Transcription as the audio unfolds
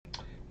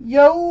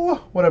Yo,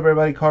 what up,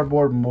 everybody?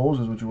 Cardboard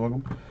Moses, what you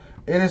welcome.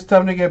 It is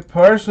time to get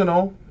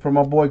personal for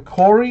my boy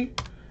Corey.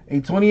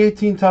 A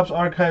 2018 Topps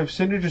Archive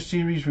Signature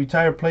Series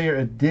Retired Player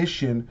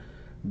Edition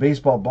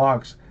baseball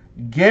box,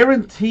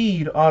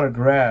 guaranteed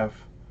autograph.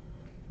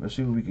 Let's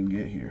see what we can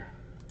get here.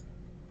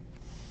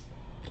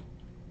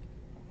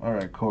 All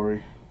right,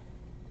 Corey,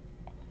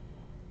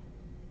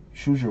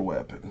 choose your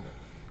weapon.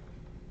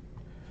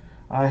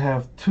 I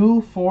have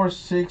 2, 4,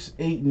 6,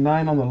 8,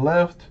 9 on the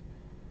left.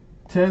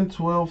 10,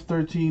 12,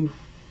 13,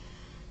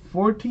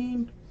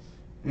 14,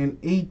 and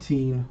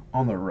 18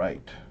 on the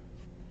right.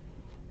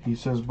 He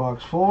says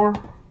box 4.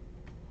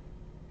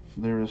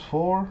 There is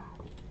 4.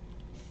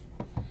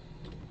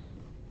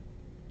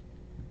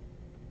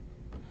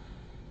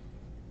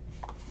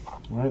 All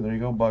right, there you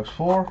go, box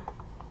 4.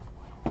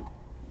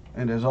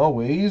 And as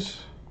always,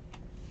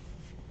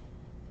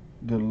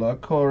 good luck,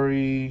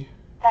 Corey.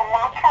 Good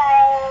luck,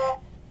 Corey.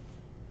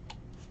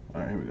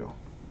 All right, here we go.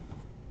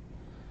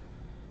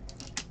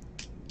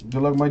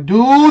 Good luck, my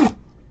dude.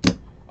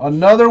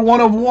 Another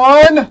 1 of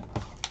 1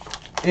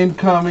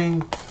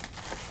 incoming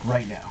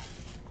right now.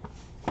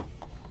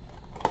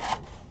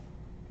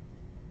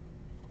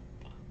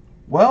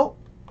 Well,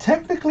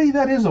 technically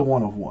that is a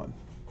 1 of 1.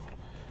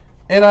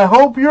 And I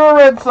hope you're a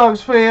Red Sox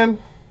fan.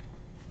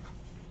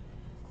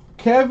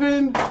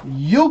 Kevin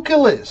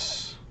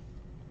Youkilis.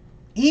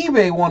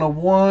 eBay 1 of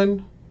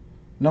 1.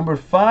 Number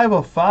 5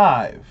 of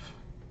 5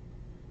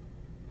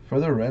 for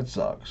the Red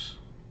Sox.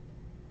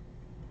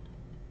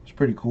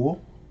 Pretty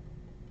cool.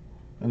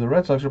 And the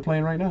Red Sox are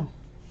playing right now.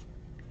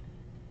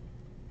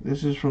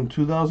 This is from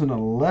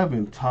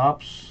 2011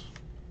 Topps.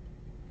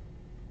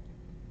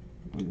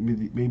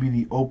 Maybe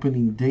the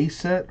opening day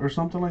set or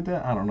something like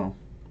that. I don't know.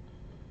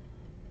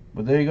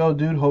 But there you go,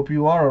 dude. Hope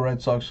you are a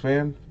Red Sox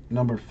fan.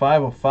 Number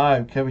 5 of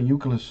 5, Kevin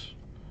Youkilis.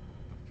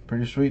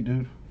 Pretty sweet,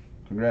 dude.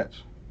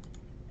 Congrats.